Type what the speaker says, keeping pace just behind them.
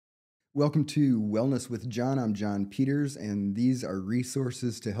Welcome to Wellness with John. I'm John Peters, and these are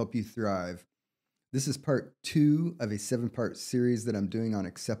resources to help you thrive. This is part two of a 7-part series that I'm doing on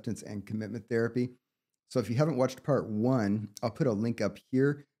acceptance and commitment therapy. So if you haven't watched part one, I'll put a link up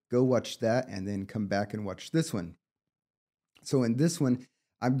here. Go watch that and then come back and watch this one. So in this one,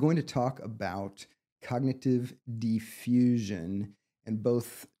 I'm going to talk about cognitive diffusion, and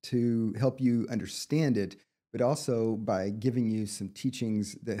both to help you understand it, but also by giving you some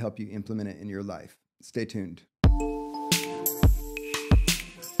teachings that help you implement it in your life. Stay tuned.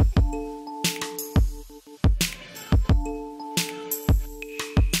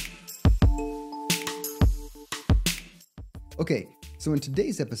 Okay, so in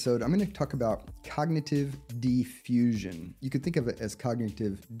today's episode, I'm going to talk about cognitive diffusion. You could think of it as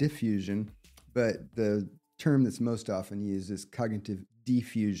cognitive diffusion, but the term that's most often used is cognitive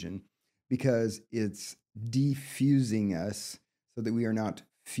diffusion because it's defusing us so that we are not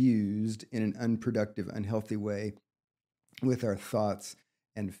fused in an unproductive, unhealthy way with our thoughts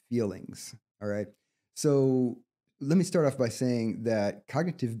and feelings. All right. So let me start off by saying that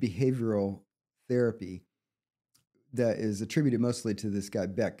cognitive behavioral therapy, that is attributed mostly to this guy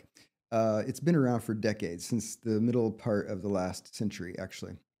Beck. It's been around for decades, since the middle part of the last century,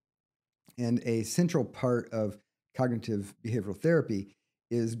 actually. And a central part of cognitive behavioral therapy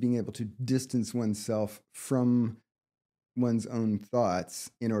is being able to distance oneself from one's own thoughts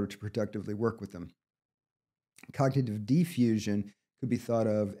in order to productively work with them. Cognitive diffusion could be thought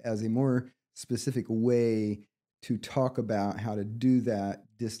of as a more specific way to talk about how to do that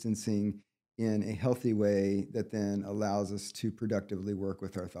distancing in a healthy way that then allows us to productively work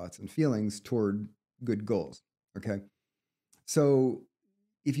with our thoughts and feelings toward good goals. Okay. So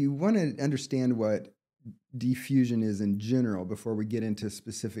if you want to understand what diffusion is in general, before we get into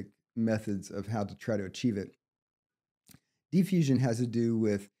specific methods of how to try to achieve it, diffusion has to do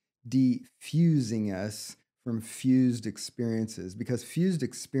with defusing us from fused experiences, because fused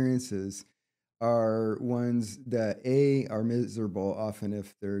experiences are ones that are miserable often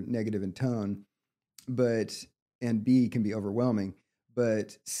if they're negative in tone, and B, can be overwhelming,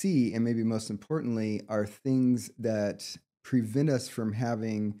 but C, and maybe most importantly, are things that prevent us from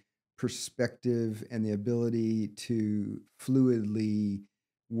having perspective and the ability to fluidly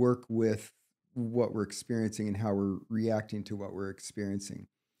work with what we're experiencing and how we're reacting to what we're experiencing.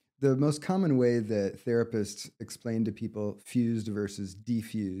 The most common way that therapists explain to people fused versus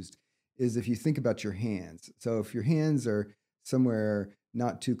diffused is if you think about your hands. So if your hands are somewhere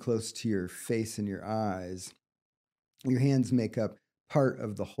not too close to your face and your eyes, your hands make up part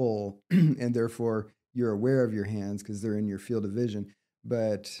of the whole, and therefore you're aware of your hands because they're in your field of vision,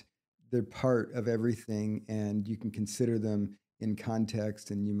 but they're part of everything, and you can consider them in context,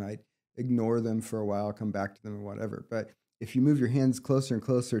 and you might ignore them for a while, come back to them or whatever. But if you move your hands closer and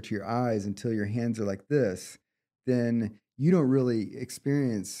closer to your eyes until your hands are like this, then you don't really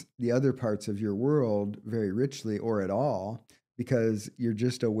experience the other parts of your world very richly or at all, because you're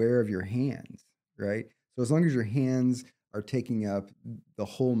just aware of your hands, right? So as long as your hands are taking up the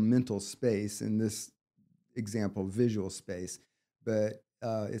whole mental space, in this example, visual space, but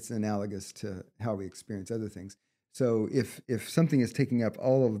it's analogous to how we experience other things. So if something is taking up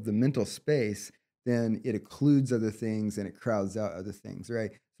all of the mental space, then it occludes other things and it crowds out other things,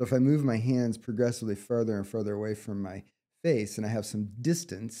 right? So if I move my hands progressively further and further away from my face, and I have some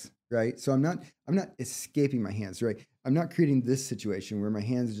distance, right? So I'm not escaping my hands, right? I'm not creating this situation where my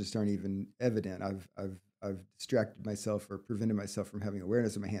hands just aren't even evident. I've distracted myself or prevented myself from having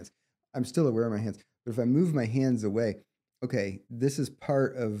awareness of my hands. I'm still aware of my hands, but if I move my hands away, okay, this is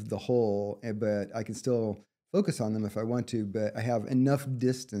part of the whole, but I can still focus on them if I want to, but I have enough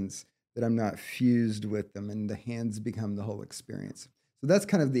distance that I'm not fused with them, and the hands become the whole experience. So that's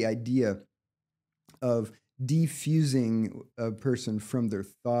kind of the idea of defusing a person from their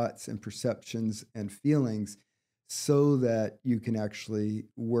thoughts and perceptions and feelings so that you can actually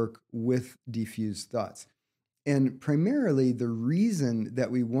work with diffused thoughts. And primarily, the reason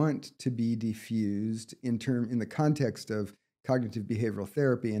that we want to be diffused in the context of cognitive behavioral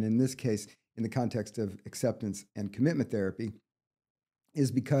therapy, and in this case, in the context of acceptance and commitment therapy,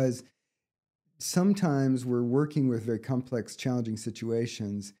 is because sometimes we're working with very complex, challenging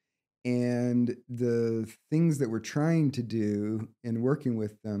situations, and the things that we're trying to do in working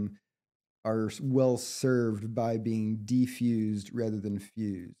with them are well served by being defused rather than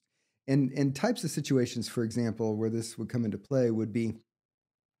fused. And types of situations, for example, where this would come into play would be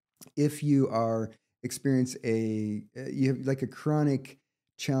if you you have like a chronic,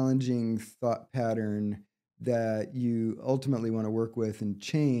 challenging thought pattern that you ultimately want to work with and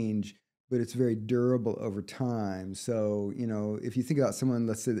change, but it's very durable over time. So, if you think about someone,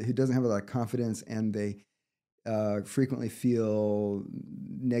 let's say, who doesn't have a lot of confidence and they frequently feel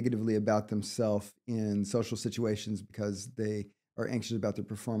negatively about themselves in social situations because they are anxious about their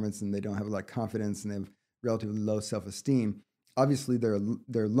performance and they don't have a lot of confidence and they have relatively low self-esteem. Obviously, there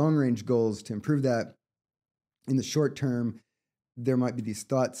are long-range goals to improve that. In the short term, there might be these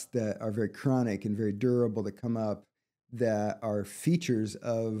thoughts that are very chronic and very durable that come up that are features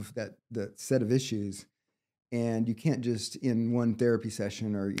of that set of issues. And you can't just in one therapy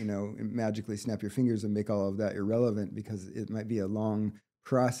session or magically snap your fingers and make all of that irrelevant, because it might be a long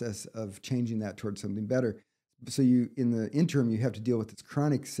process of changing that towards something better. So in the interim, you have to deal with this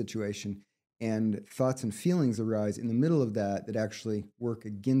chronic situation, and thoughts and feelings arise in the middle of that actually work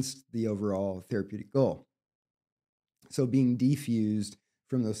against the overall therapeutic goal. So being defused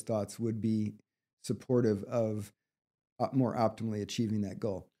from those thoughts would be supportive of more optimally achieving that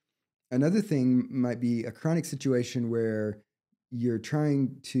goal. Another thing might be a chronic situation where you're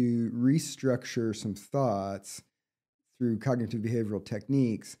trying to restructure some thoughts through cognitive behavioral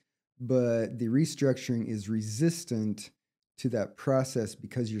techniques, but the restructuring is resistant to that process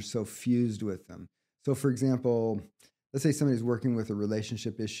because you're so fused with them. So, for example, let's say somebody's working with a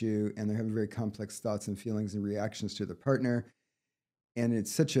relationship issue and they're having very complex thoughts and feelings and reactions to their partner. And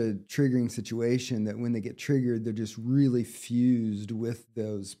it's such a triggering situation that when they get triggered, they're just really fused with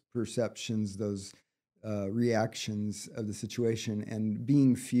those perceptions, those reactions of the situation. And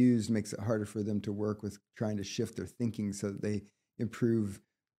being fused makes it harder for them to work with trying to shift their thinking so that they improve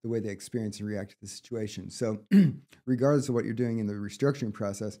the way they experience and react to the situation. So regardless of what you're doing in the restructuring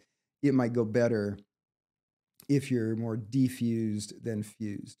process, it might go better if you're more defused than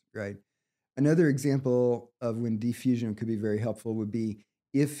fused, right? Another example of when defusion could be very helpful would be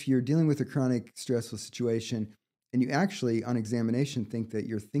if you're dealing with a chronic stressful situation and you actually, on examination, think that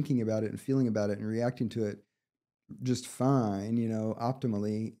you're thinking about it and feeling about it and reacting to it just fine,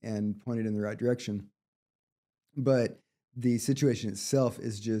 optimally and pointed in the right direction. But the situation itself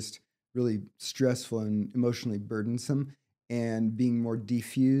is just really stressful and emotionally burdensome, and being more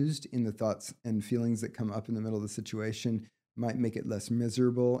diffused in the thoughts and feelings that come up in the middle of the situation might make it less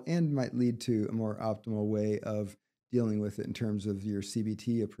miserable and might lead to a more optimal way of dealing with it in terms of your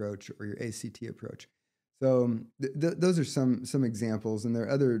CBT approach or your ACT approach. So those are some examples, and there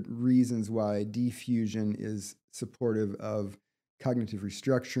are other reasons why defusion is supportive of cognitive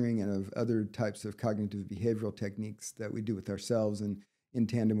restructuring and of other types of cognitive behavioral techniques that we do with ourselves and in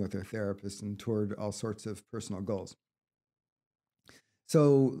tandem with our therapists and toward all sorts of personal goals.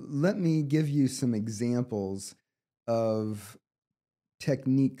 So let me give you some examples of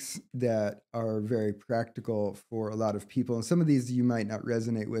techniques that are very practical for a lot of people. And some of these you might not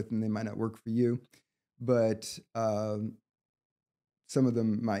resonate with and they might not work for you, but some of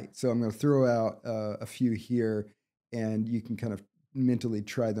them might. So I'm going to throw out a few here, and you can kind of mentally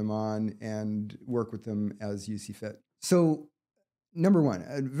try them on and work with them as you see fit. So number one,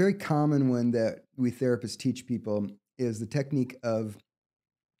 a very common one that we therapists teach people is the technique of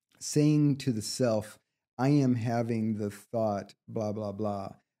saying to the self, I am having the thought, blah, blah, blah.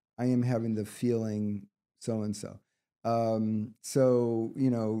 I am having the feeling, so and so. So,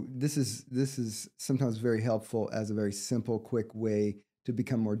 this is sometimes very helpful as a very simple, quick way to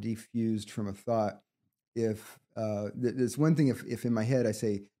become more defused from a thought. If there's one thing if in my head I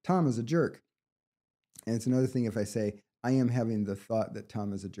say, Tom is a jerk. And it's another thing if I say, I am having the thought that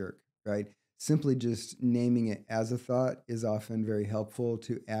Tom is a jerk, right? Simply just naming it as a thought is often very helpful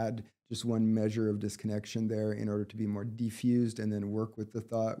to add just one measure of disconnection there in order to be more diffused and then work with the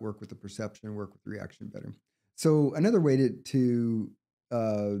thought, work with the perception, work with the reaction better. So another way to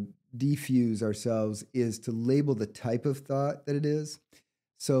defuse ourselves is to label the type of thought that it is.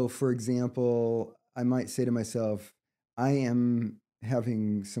 So for example, I might say to myself, I am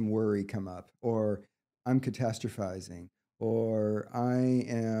having some worry come up, or I'm catastrophizing, or I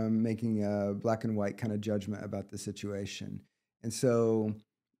am making a black and white kind of judgment about the situation. And so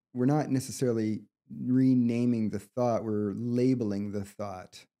we're not necessarily renaming the thought, we're labeling the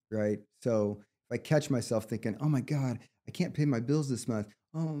thought, right? So if I catch myself thinking, oh my God, I can't pay my bills this month.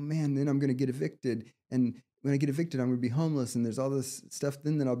 Oh man, then I'm going to get evicted. And when I get evicted, I'm going to be homeless. And there's all this stuff,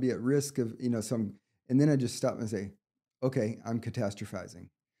 then I'll be at risk of, and then I just stop and say, okay, I'm catastrophizing.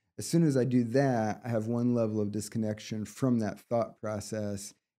 As soon as I do that, I have one level of disconnection from that thought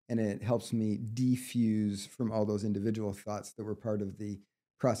process, and it helps me defuse from all those individual thoughts that were part of the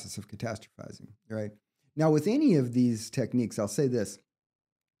process of catastrophizing, right? Now, with any of these techniques, I'll say this.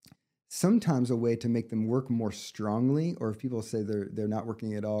 Sometimes a way to make them work more strongly, or if people say they're not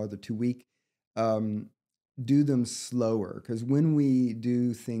working at all or they're too weak, do them slower, because when we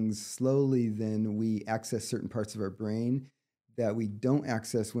do things slowly, then we access certain parts of our brain that we don't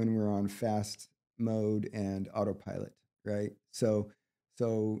access when we're on fast mode and autopilot, right? So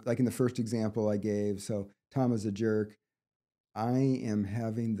like in the first example I gave, so Tom is a jerk. I am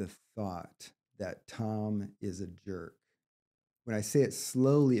having the thought that Tom is a jerk. When I say it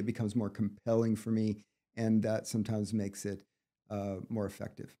slowly, it becomes more compelling for me, and that sometimes makes it more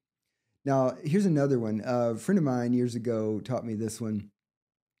effective. Now, here's another one. A friend of mine years ago taught me this one,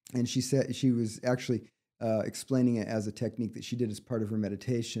 and she said she was actually explaining it as a technique that she did as part of her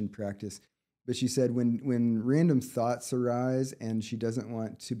meditation practice. But she said when random thoughts arise and she doesn't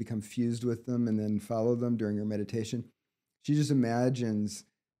want to become fused with them and then follow them during her meditation, she just imagines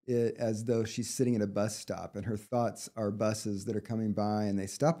it as though she's sitting at a bus stop and her thoughts are buses that are coming by and they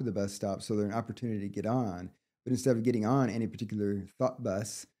stop at the bus stop, so they're an opportunity to get on. But instead of getting on any particular thought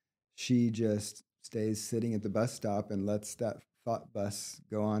bus, she just stays sitting at the bus stop and lets that thought bus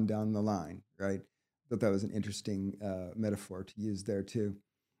go on down the line, right? Thought that was an interesting metaphor to use there too.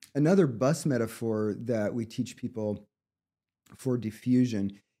 Another bus metaphor that we teach people for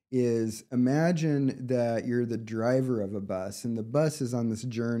diffusion is imagine that you're the driver of a bus and the bus is on this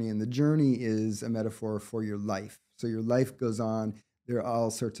journey, and the journey is a metaphor for your life. So your life goes on. There are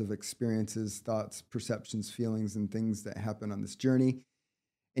all sorts of experiences, thoughts, perceptions, feelings, and things that happen on this journey.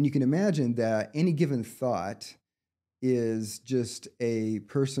 And you can imagine that any given thought is just a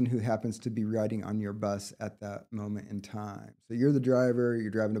person who happens to be riding on your bus at that moment in time. So you're the driver,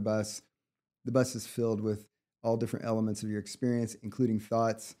 you're driving a bus. The bus is filled with all different elements of your experience, including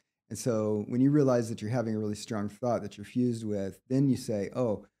thoughts. And so when you realize that you're having a really strong thought that you're fused with, then you say,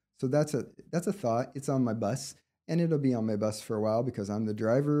 oh, so that's a thought. It's on my bus, and it'll be on my bus for a while because I'm the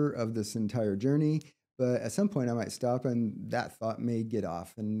driver of this entire journey. But at some point I might stop and that thought may get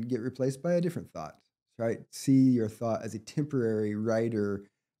off and get replaced by a different thought, right? See your thought as a temporary rider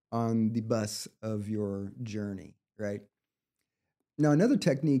on the bus of your journey, right? Now, another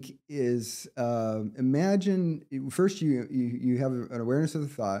technique is imagine first you have an awareness of the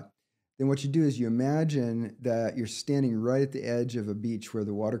thought. Then what you do is you imagine that you're standing right at the edge of a beach where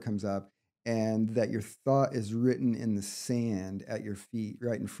the water comes up, and that your thought is written in the sand at your feet,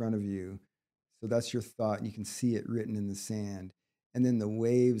 right in front of you. So that's your thought, and you can see it written in the sand. And then the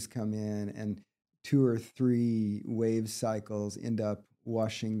waves come in, and 2 or 3 wave cycles end up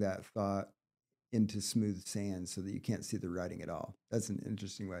washing that thought into smooth sand so that you can't see the writing at all. That's an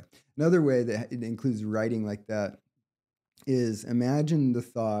interesting way. Another way that it includes writing like that is imagine the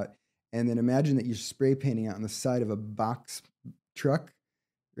thought, and then imagine that you're spray painting out on the side of a box truck,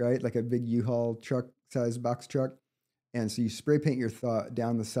 right? Like a big U-Haul truck size box truck. And so you spray paint your thought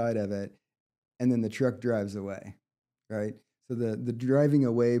down the side of it, and then the truck drives away, right? So the driving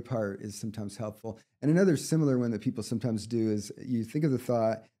away part is sometimes helpful. And another similar one that people sometimes do is you think of the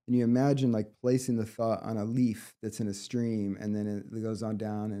thought and you imagine like placing the thought on a leaf that's in a stream, and then it goes on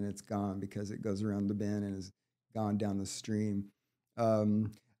down and it's gone because it goes around the bend and is gone down the stream.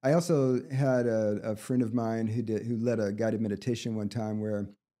 I also had a friend of mine who led a guided meditation one time where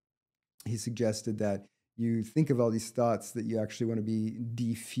he suggested that you think of all these thoughts that you actually want to be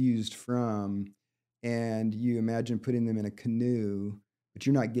defused from, and you imagine putting them in a canoe, but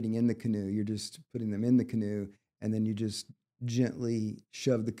you're not getting in the canoe. You're just putting them in the canoe, and then you just gently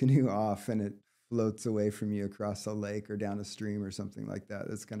shove the canoe off, and it floats away from you across a lake or down a stream or something like that.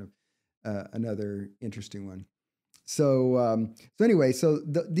 That's kind of another interesting one. So anyway,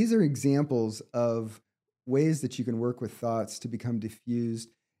 these are examples of ways that you can work with thoughts to become diffused.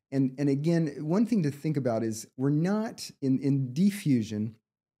 And again, one thing to think about is we're not in diffusion,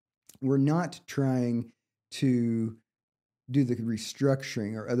 we're not trying to do the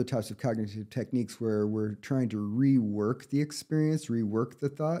restructuring or other types of cognitive techniques where we're trying to rework the experience, rework the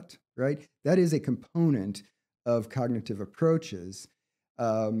thought, right? That is a component of cognitive approaches.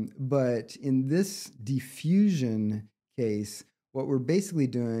 But in this diffusion case, what we're basically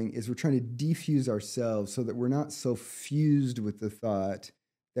doing is we're trying to defuse ourselves so that we're not so fused with the thought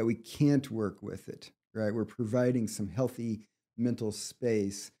that we can't work with it, right? We're providing some healthy mental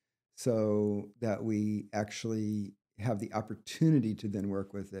space so that we actually have the opportunity to then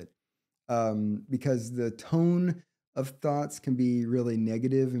work with it. Because the tone of thoughts can be really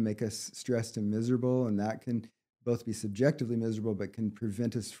negative and make us stressed and miserable, and that can both be subjectively miserable, but can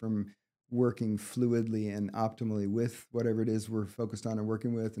prevent us from working fluidly and optimally with whatever it is we're focused on and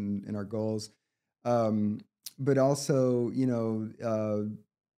working with and our goals. But also,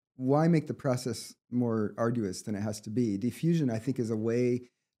 why make the process more arduous than it has to be? Diffusion, I think, is a way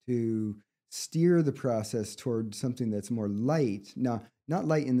to steer the process toward something that's more light. Now, not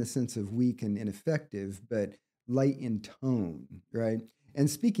light in the sense of weak and ineffective, but light in tone, right? And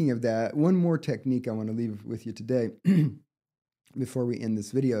speaking of that, one more technique I want to leave with you today before we end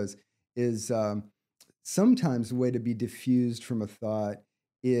this video is sometimes a way to be diffused from a thought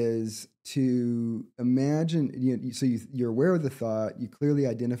is to imagine, you're aware of the thought, you clearly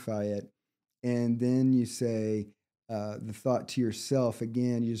identify it, and then you say the thought to yourself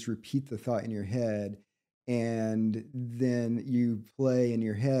again. You just repeat the thought in your head, and then you play in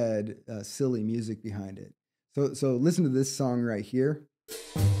your head silly music behind it. So listen to this song right here.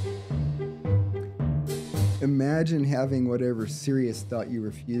 Imagine having whatever serious thought you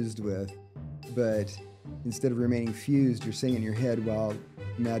were fused with, but instead of remaining fused, you're saying it in your head while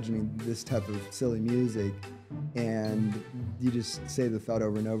imagining this type of silly music, and you just say the thought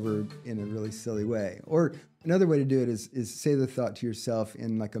over and over in a really silly way. Or another way to do it is say the thought to yourself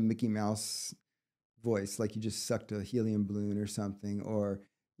in like a Mickey Mouse voice, like you just sucked a helium balloon or something, or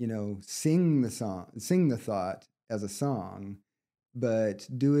sing the thought as a song, but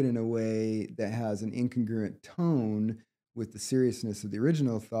do it in a way that has an incongruent tone with the seriousness of the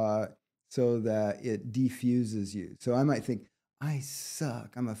original thought so that it defuses you. So I might think, I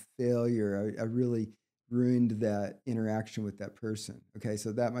suck, I'm a failure, I really ruined that interaction with that person. Okay,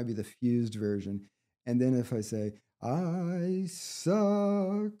 so that might be the fused version. And then if I say, I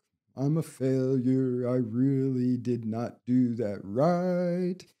suck, I'm a failure, I really did not do that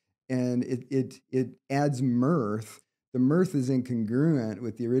right, and it adds mirth. The mirth is incongruent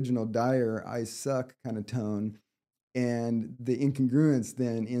with the original dire I suck kind of tone, and the incongruence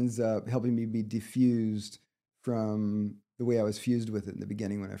then ends up helping me be diffused from the way I was fused with it in the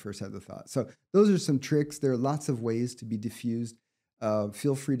beginning when I first had the thought. So those are some tricks. There are lots of ways to be diffused.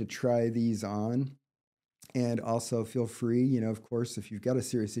 Feel free to try these on. And also feel free, of course, if you've got a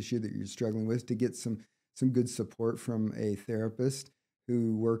serious issue that you're struggling with, to get some good support from a therapist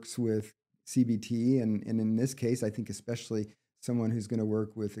who works with CBT. And in this case, I think especially someone who's going to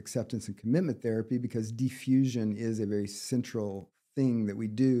work with acceptance and commitment therapy, because diffusion is a very central thing that we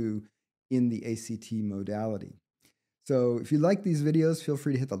do in the ACT modality. So if you like these videos, feel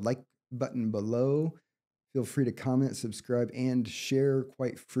free to hit the like button below. Feel free to comment, subscribe, and share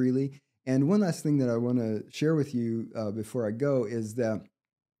quite freely. And one last thing that I want to share with you before I go is that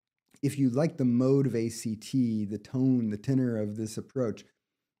if you like the mode of ACT, the tone, the tenor of this approach,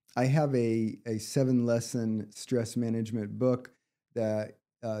 I have a 7-lesson stress management book that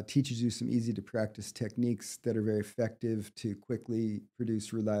teaches you some easy to practice techniques that are very effective to quickly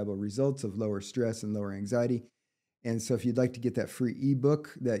produce reliable results of lower stress and lower anxiety. And so if you'd like to get that free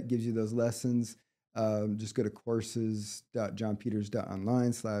ebook that gives you those lessons, just go to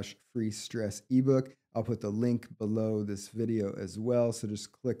courses.johnpeters.online/free stress ebook. I'll put the link below this video as well. So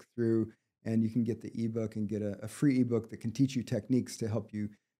just click through and you can get the ebook and get a free ebook that can teach you techniques to help you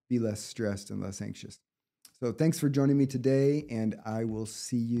be less stressed and less anxious. So thanks for joining me today, and I will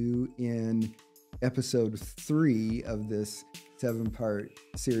see you in episode 3 of this 7-part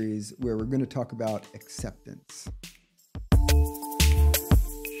series where we're going to talk about acceptance.